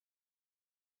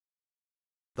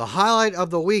The highlight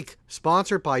of the week,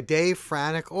 sponsored by Dave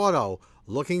Franek Auto.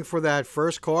 Looking for that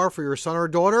first car for your son or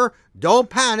daughter?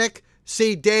 Don't panic.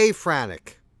 See Dave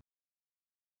Franek.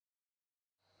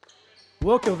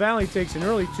 Wallkill Valley takes an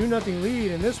early 2-0 lead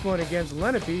in this one against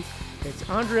Lenape. It's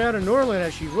Andrea Norland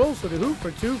as she rolls to the hoop for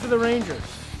 2 for the Rangers.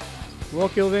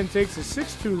 Wallkill then takes a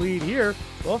 6-2 lead here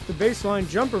off the baseline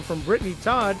jumper from Brittany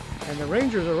Todd, and the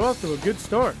Rangers are off to a good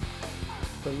start.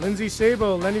 But Lindsay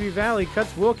Sabo, Lenape Valley,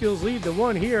 cuts Wallkill's lead to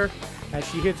 1 here as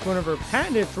she hits one of her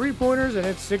patented three-pointers, and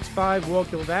it's 6-5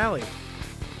 Wallkill Valley.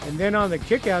 And then on the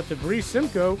kick-out to Bree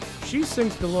Simcoe, she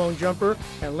sinks the long jumper,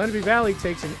 and Lenape Valley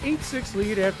takes an 8-6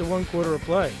 lead after 1 quarter of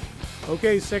play.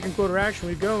 Okay, second quarter action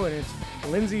we go, and it's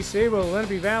Lindsay Sabo,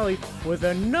 Lenape Valley, with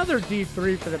another deep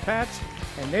 3 for the Pats,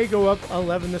 and they go up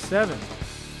 11-7.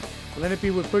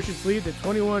 Lenape would push its lead to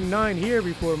 21-9 here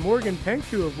before Morgan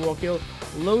Penku of Wallkill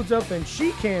loads up and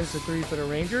she cans the 3 for the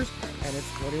Rangers, and it's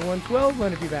 21-12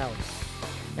 Lenape Valley.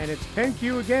 And it's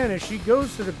Penku again as she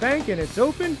goes to the bank, and it's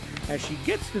open as she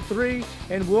gets the 3,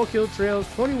 and Wallkill trails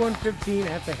 21-15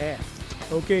 at the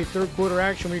half. Okay, third quarter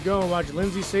action we go, and watch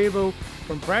Lindsay Sabo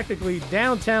from practically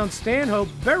downtown Stanhope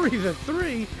bury the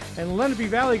 3, and Lenape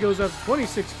Valley goes up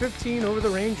 26-15 over the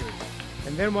Rangers.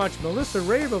 And then watch Melissa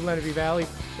Rave of Lenape Valley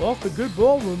off the good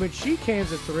ball movement. She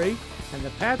cans a 3, and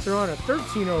the Pats are on a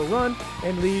 13-0 run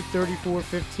and lead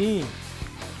 34-15.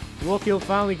 Wallkill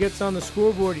finally gets on the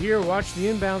scoreboard here. Watch the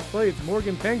inbounds play. It's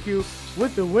Morgan Penku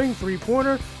with the wing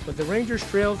 3-pointer, but the Rangers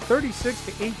trail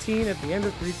 36-18 at the end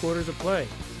of 3 quarters of play.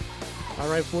 All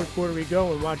right, fourth quarter we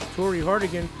go, and watch Tori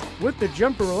Hardigan with the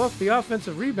jumper off the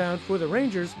offensive rebound for the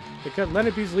Rangers to cut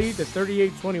Lenape's lead to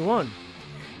 38-21.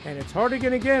 And it's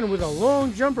Hardigan again with a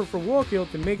long jumper for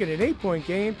Wallkill to make it an 8-point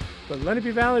game, but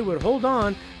Lenape Valley would hold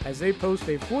on as they post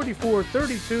a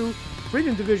 44-32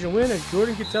 Freedom Division win as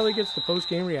Jordan Catelli gets the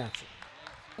post-game reaction.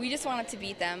 We just wanted to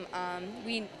beat them.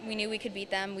 We knew we could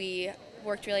beat them. We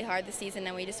worked really hard this season,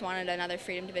 and we just wanted another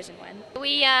Freedom Division win.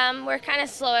 We were kind of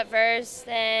slow at first,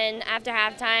 and after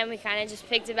halftime we kind of just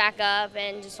picked it back up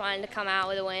and just wanted to come out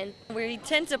with a win. We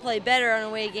tend to play better on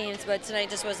away games, but tonight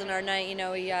just wasn't our night. You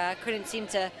know, we couldn't seem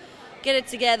to get it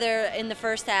together in the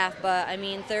first half, but I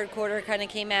mean, third quarter kind of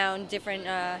came out in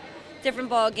different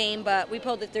ball game, but we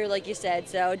pulled it through like you said,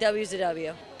 so a W's a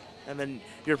W. And then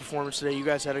your performance today, you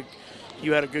guys had a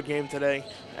good game today,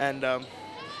 and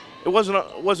it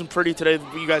wasn't pretty today.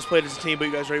 You guys played as a team, but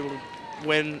you guys were able to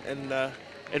win and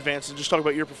advance. And just talk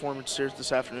about your performance here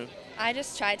this afternoon. I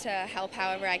just tried to help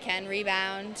however I can,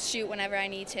 rebound, shoot whenever I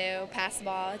need to, pass the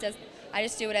ball. I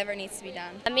just do whatever needs to be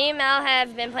done. Me and Mel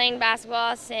have been playing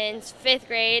basketball since 5th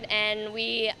grade, and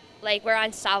we're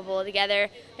unstoppable together.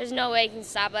 There's no way you can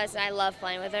stop us, and I love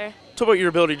playing with her. Talk about your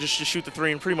ability just to shoot the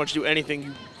 3 and pretty much do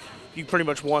anything you pretty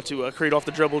much want to, create off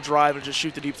the dribble, drive, and just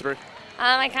shoot the deep 3.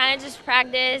 I kind of just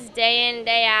practice day in,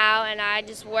 day out, and I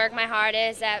just work my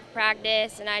hardest at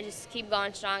practice, and I just keep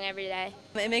going strong every day.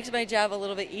 It makes my job a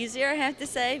little bit easier, I have to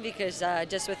say, because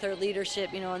just with her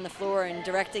leadership, you know, on the floor and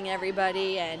directing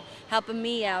everybody and helping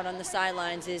me out on the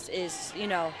sidelines is you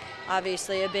know,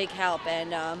 obviously a big help.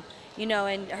 And you know,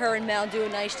 and her and Mel do a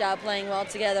nice job playing well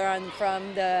together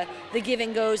from the give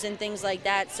and goes and things like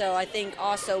that. So I think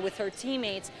also with her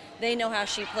teammates, they know how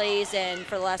she plays, and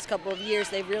for the last couple of years,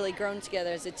 they've really grown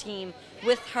together as a team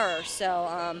with her.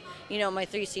 So, you know, my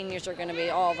 3 seniors are going to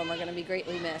be, all of them are going to be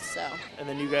greatly missed. So. And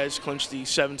then you guys clinched the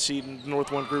 7th seed in the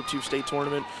North 1 Group 2 state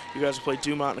tournament. You guys will play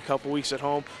Dumont in a couple weeks at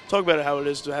home. Talk about how it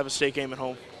is to have a state game at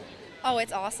home. Oh,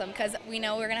 it's awesome because we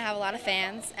know we're going to have a lot of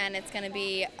fans, and it's going to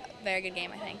be a very good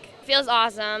game, I think. Feels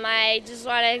awesome. I just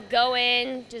want to go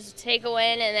in, just take a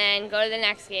win, and then go to the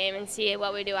next game and see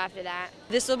what we do after that.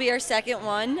 This will be our second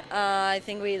one. I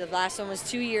think the last one was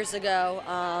 2 years ago.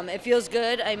 It feels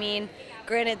good. I mean,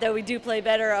 granted, though, we do play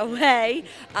better away,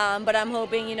 but I'm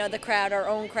hoping, you know, the crowd, our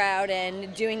own crowd,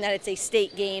 and doing that it's a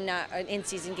state game, not an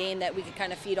in-season game, that we could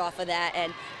kind of feed off of that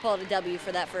and pull out a W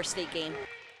for that first state game.